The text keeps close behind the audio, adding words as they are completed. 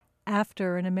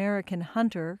After an American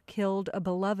hunter killed a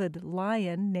beloved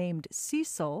lion named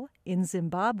Cecil in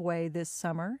Zimbabwe this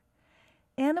summer,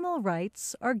 animal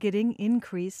rights are getting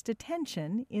increased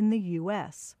attention in the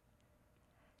U.S.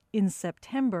 In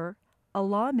September, a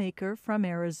lawmaker from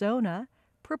Arizona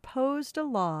proposed a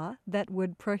law that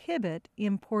would prohibit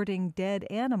importing dead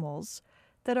animals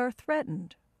that are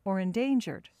threatened or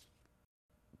endangered.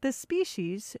 The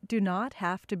species do not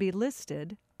have to be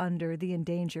listed under the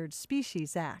Endangered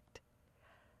Species Act.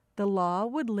 The law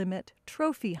would limit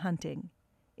trophy hunting,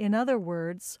 in other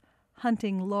words,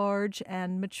 hunting large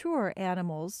and mature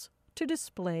animals to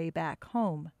display back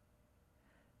home.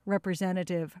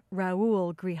 Representative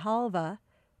Raul Grijalva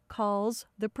calls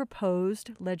the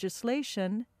proposed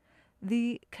legislation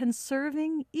the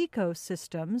Conserving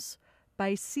Ecosystems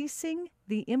by Ceasing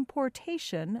the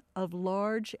Importation of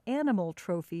Large Animal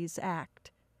Trophies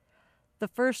Act. The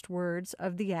first words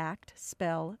of the act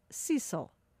spell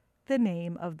Cecil, the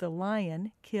name of the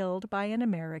lion killed by an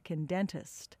American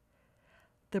dentist.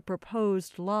 The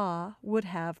proposed law would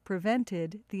have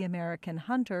prevented the American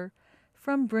hunter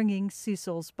from bringing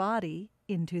Cecil's body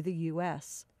into the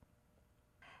U.S.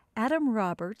 Adam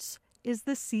Roberts is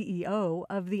the CEO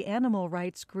of the animal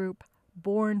rights group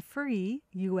Born Free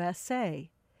USA.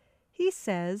 He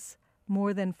says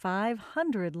more than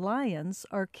 500 lions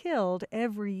are killed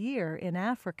every year in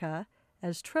Africa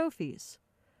as trophies.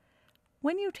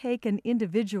 When you take an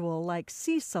individual like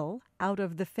Cecil out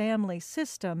of the family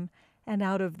system and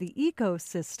out of the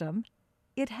ecosystem,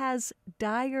 it has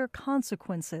dire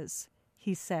consequences,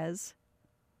 he says.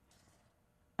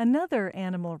 Another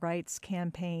animal rights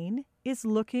campaign is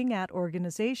looking at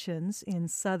organizations in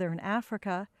southern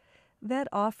Africa that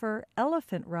offer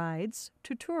elephant rides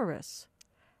to tourists.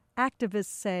 Activists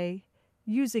say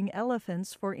using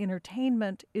elephants for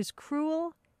entertainment is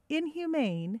cruel,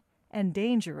 inhumane, and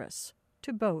dangerous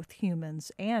to both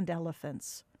humans and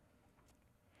elephants.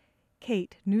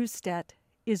 Kate Neustedt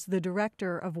is the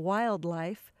Director of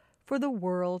Wildlife for the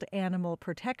World Animal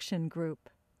Protection Group,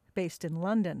 based in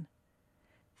London.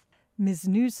 Ms.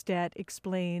 Neustedt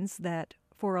explains that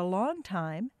for a long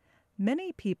time,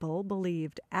 many people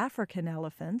believed African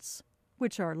elephants,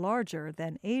 which are larger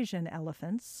than Asian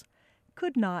elephants,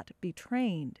 could not be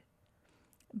trained.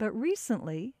 But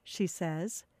recently, she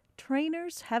says,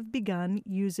 trainers have begun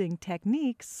using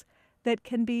techniques that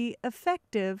can be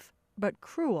effective but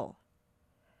cruel.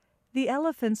 The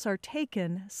elephants are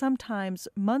taken sometimes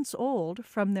months old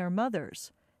from their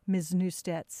mothers, Ms.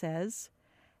 Neustedt says,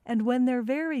 and when they're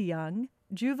very young,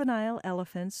 juvenile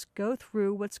elephants go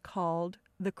through what's called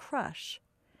the crush.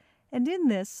 And in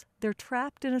this, they're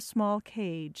trapped in a small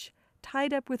cage,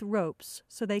 tied up with ropes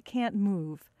so they can't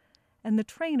move, and the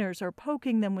trainers are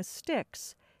poking them with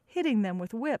sticks, hitting them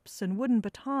with whips and wooden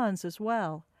batons as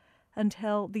well,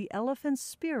 until the elephant's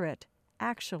spirit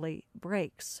actually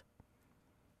breaks.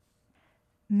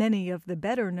 Many of the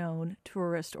better-known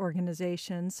tourist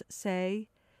organizations say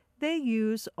they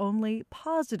use only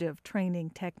positive training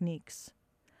techniques.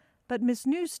 But Ms.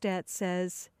 Neustedt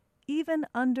says even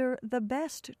under the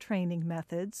best training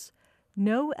methods,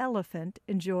 no elephant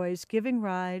enjoys giving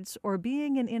rides or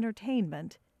being in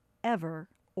entertainment ever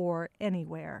or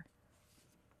anywhere.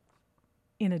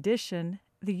 In addition,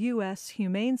 the U.S.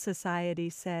 Humane Society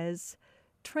says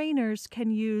trainers can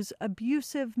use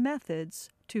abusive methods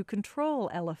to control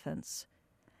elephants.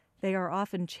 They are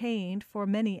often chained for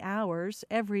many hours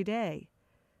every day.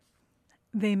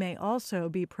 They may also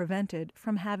be prevented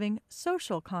from having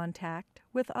social contact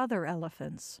with other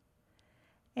elephants.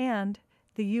 And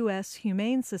the U.S.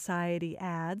 Humane Society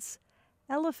adds,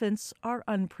 elephants are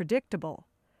unpredictable.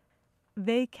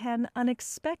 They can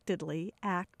unexpectedly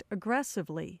act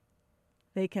aggressively.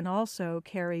 They can also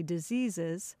carry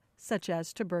diseases such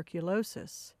as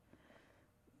tuberculosis.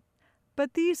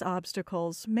 But these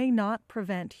obstacles may not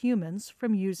prevent humans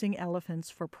from using elephants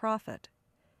for profit.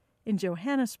 In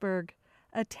Johannesburg,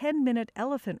 a 10-minute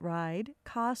elephant ride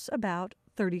costs about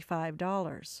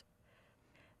 $35.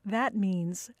 That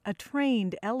means a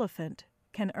trained elephant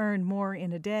can earn more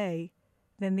in a day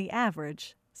than the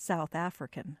average South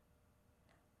African.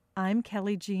 I'm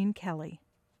Kelly Jean Kelly.